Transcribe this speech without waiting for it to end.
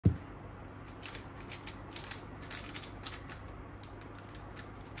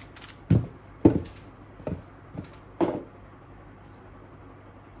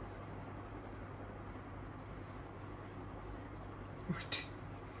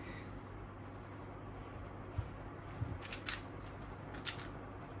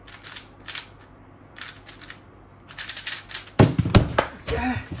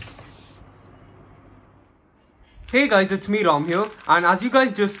Hey guys, it's me Ram here, and as you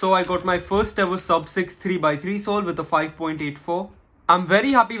guys just saw, I got my first ever sub 6 3x3 solve with a 5.84. I'm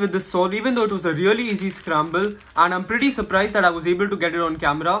very happy with this solve even though it was a really easy scramble, and I'm pretty surprised that I was able to get it on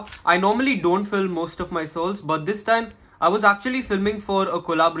camera. I normally don't film most of my solves, but this time I was actually filming for a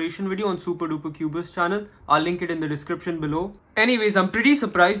collaboration video on Super Duper Cubist channel. I'll link it in the description below. Anyways, I'm pretty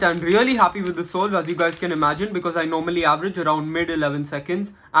surprised and really happy with the solve, as you guys can imagine, because I normally average around mid 11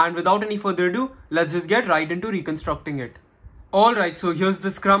 seconds. And without any further ado, let's just get right into reconstructing it. Alright, so here's the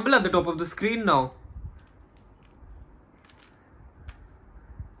scramble at the top of the screen now.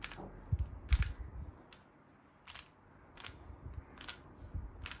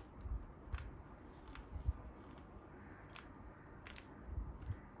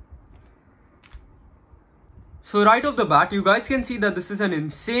 So right off the bat, you guys can see that this is an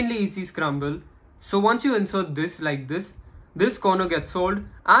insanely easy scramble. So once you insert this like this corner gets solved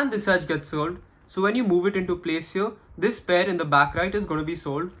and this edge gets solved. So when you move it into place here, this pair in the back right is going to be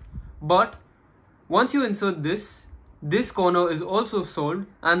solved. But once you insert this corner is also solved,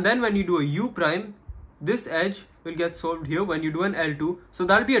 and then when you do a U prime, this edge will get solved here when you do an L2. So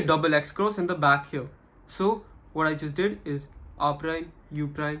that'll be a double X cross in the back here. So what I just did is R prime, U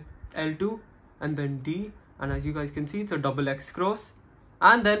prime, L2 and then D. And as you guys can see, it's a double X cross.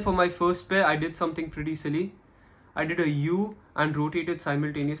 And then for my first pair, I did something pretty silly. I did a U and rotated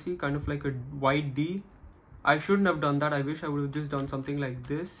simultaneously, kind of like a wide D. I shouldn't have done that. I wish I would have just done something like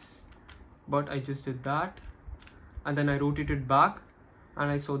this. But I just did that. And then I rotated back.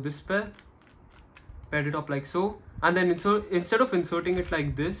 And I saw this pair. Paired it up like so. And then instead of inserting it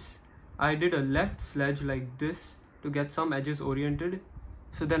like this, I did a left sledge like this to get some edges oriented.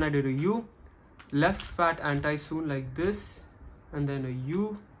 So then I did a U. Left fat anti-soon like this, and then a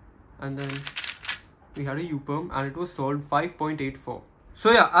U, and then we had a U perm, and it was solved 5.84.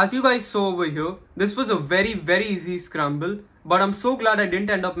 So yeah, as you guys saw over here, this was a very easy scramble, but I'm so glad I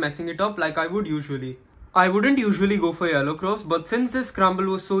didn't end up messing it up like I would usually. I wouldn't usually go for yellow cross, but since this scramble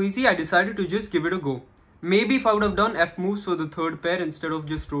was so easy, I decided to just give it a go. Maybe if I would have done F moves for the third pair instead of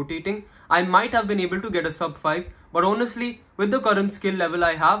just rotating, I might have been able to get a sub 5. But honestly, with the current skill level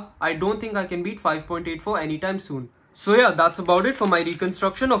I have, I don't think I can beat 5.84 anytime soon. So yeah, that's about it for my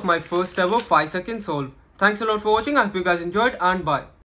reconstruction of my first ever 5-second solve. Thanks a lot for watching. I hope you guys enjoyed, and bye.